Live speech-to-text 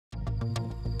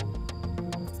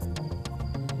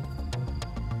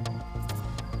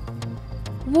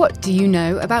What do you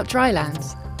know about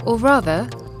drylands? Or rather,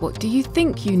 what do you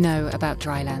think you know about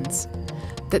drylands?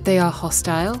 That they are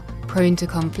hostile, prone to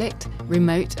conflict,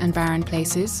 remote and barren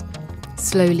places,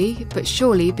 slowly but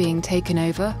surely being taken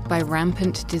over by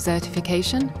rampant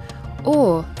desertification?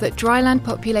 Or that dryland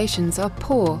populations are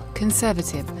poor,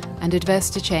 conservative and adverse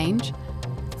to change?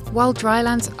 While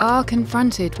drylands are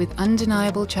confronted with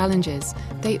undeniable challenges,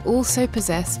 they also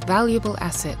possess valuable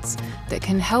assets that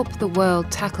can help the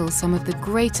world tackle some of the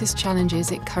greatest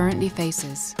challenges it currently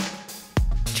faces.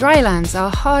 Drylands are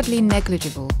hardly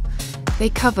negligible. They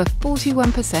cover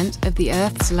 41% of the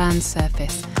Earth's land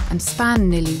surface and span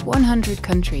nearly 100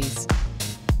 countries.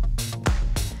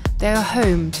 They are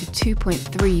home to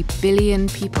 2.3 billion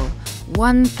people,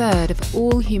 1/3 of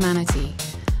all humanity.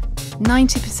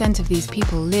 90% of these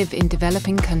people live in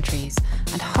developing countries,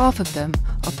 and half of them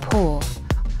are poor.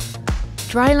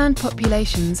 Dryland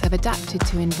populations have adapted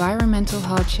to environmental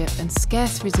hardship and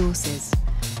scarce resources.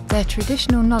 Their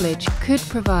traditional knowledge could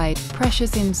provide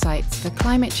precious insights for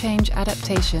climate change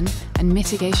adaptation and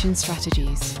mitigation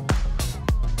strategies.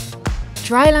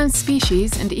 Dryland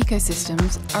species and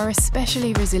ecosystems are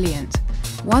especially resilient.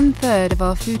 1/3 of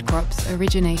our food crops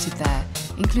originated there,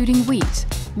 including wheat,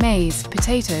 maize,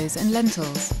 potatoes and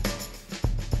lentils.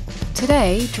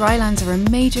 Today, drylands are a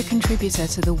major contributor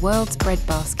to the world's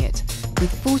breadbasket, with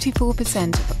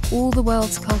 44% of all the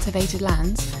world's cultivated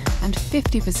lands and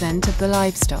 50% of the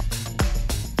livestock.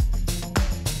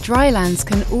 Drylands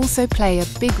can also play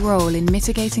a big role in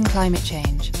mitigating climate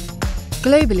change.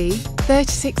 Globally,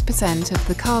 36% of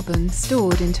the carbon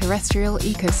stored in terrestrial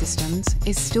ecosystems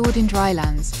is stored in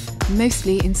drylands,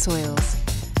 mostly in soils.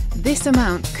 This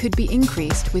amount could be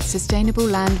increased with sustainable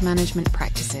land management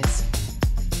practices.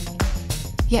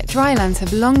 Yet drylands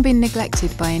have long been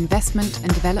neglected by investment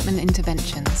and development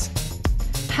interventions.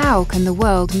 How can the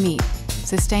world meet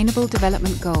sustainable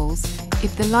development goals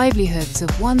if the livelihoods of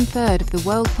 1/3 of the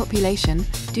world population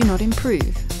do not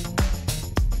improve?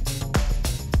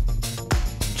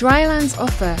 Drylands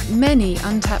offer many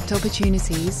untapped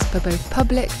opportunities for both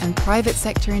public and private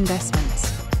sector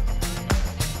investments.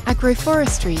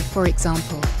 Agroforestry, for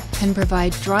example, can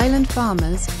provide dryland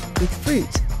farmers with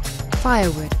fruit,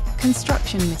 firewood,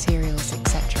 construction materials,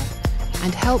 etc.,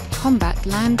 and help combat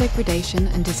land degradation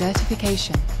and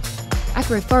desertification.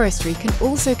 Agroforestry can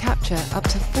also capture up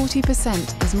to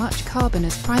 40% as much carbon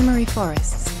as primary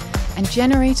forests and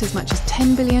generate as much as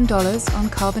 $10 billion on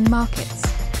carbon markets.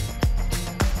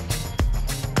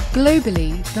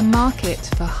 Globally, the market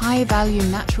for high-value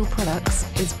natural products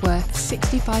is worth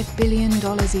 $65 billion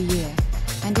a year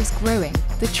and is growing.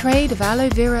 The trade of aloe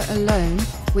vera alone,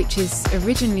 which is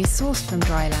originally sourced from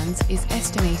drylands, is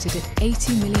estimated at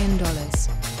 $80 million.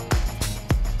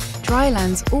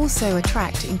 Drylands also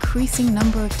attract increasing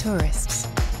number of tourists.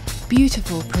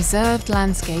 Beautiful, preserved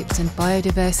landscapes and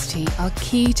biodiversity are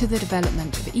key to the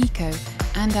development of eco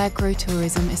and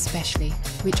agro-tourism especially,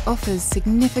 which offers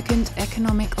significant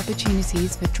economic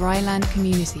opportunities for dryland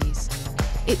communities.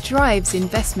 It drives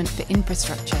investment for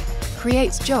infrastructure,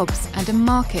 creates jobs and a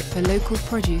market for local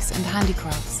produce and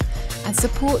handicrafts, and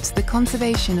supports the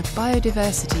conservation of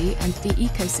biodiversity and the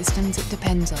ecosystems it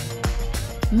depends on.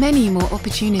 Many more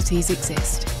opportunities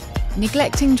exist.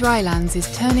 Neglecting drylands is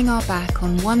turning our back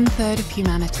on 1/3 of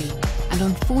humanity and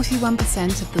on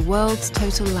 41% of the world's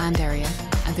total land area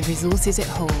and the resources it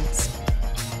holds.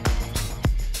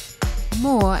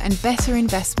 More and better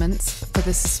investments for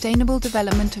the sustainable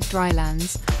development of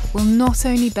drylands will not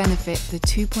only benefit the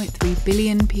 2.3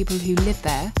 billion people who live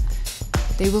there,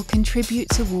 they will contribute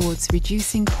towards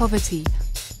reducing poverty,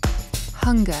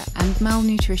 hunger and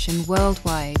malnutrition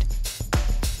worldwide,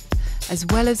 as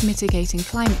well as mitigating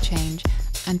climate change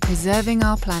and preserving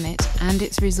our planet and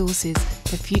its resources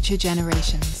for future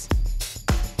generations.